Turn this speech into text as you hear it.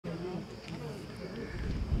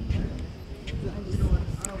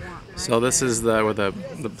So this is where the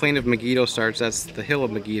plain of Megiddo starts. That's the hill of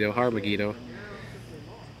Megiddo, Armageddon.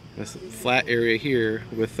 This flat area here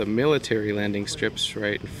with the military landing strips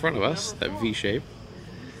right in front of us, that V shape.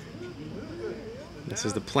 This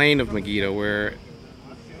is the plain of Megiddo where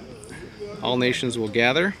all nations will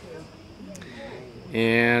gather,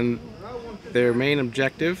 and their main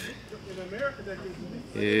objective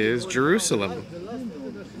is Jerusalem,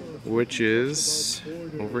 which is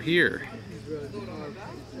over here.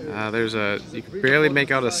 You can barely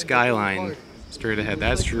make out a skyline straight ahead.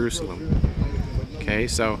 That's Jerusalem. Okay,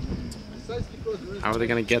 so how are they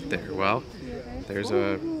going to get there? Well, there's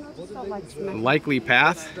a likely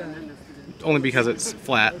path, only because it's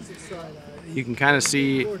flat. You can kind of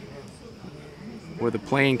see where the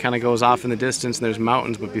plain kind of goes off in the distance and there's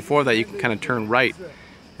mountains, but before that you can kind of turn right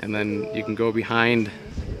and then you can go behind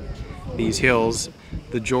these hills.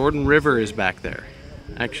 The Jordan River is back there.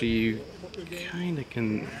 Actually, you kind of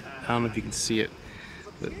can, I don't know if you can see it,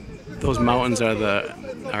 but those mountains are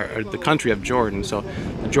the country of Jordan. So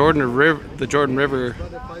the Jordan River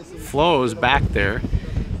flows back there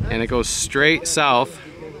and it goes straight south.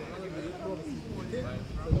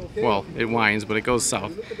 Well, it winds, but it goes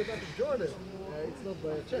south.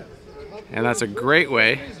 And that's a great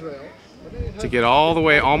way to get all the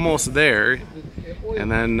way almost there.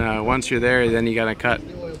 And then once you're there, then you gotta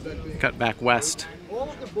cut back west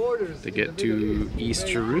to get to East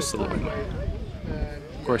Jerusalem.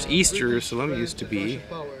 Of course, East Jerusalem used to be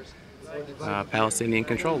Palestinian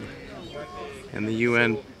controlled, and the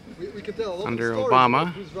UN under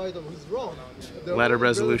Obama let a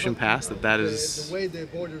resolution pass that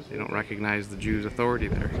they don't recognize the Jews' authority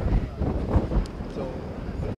there.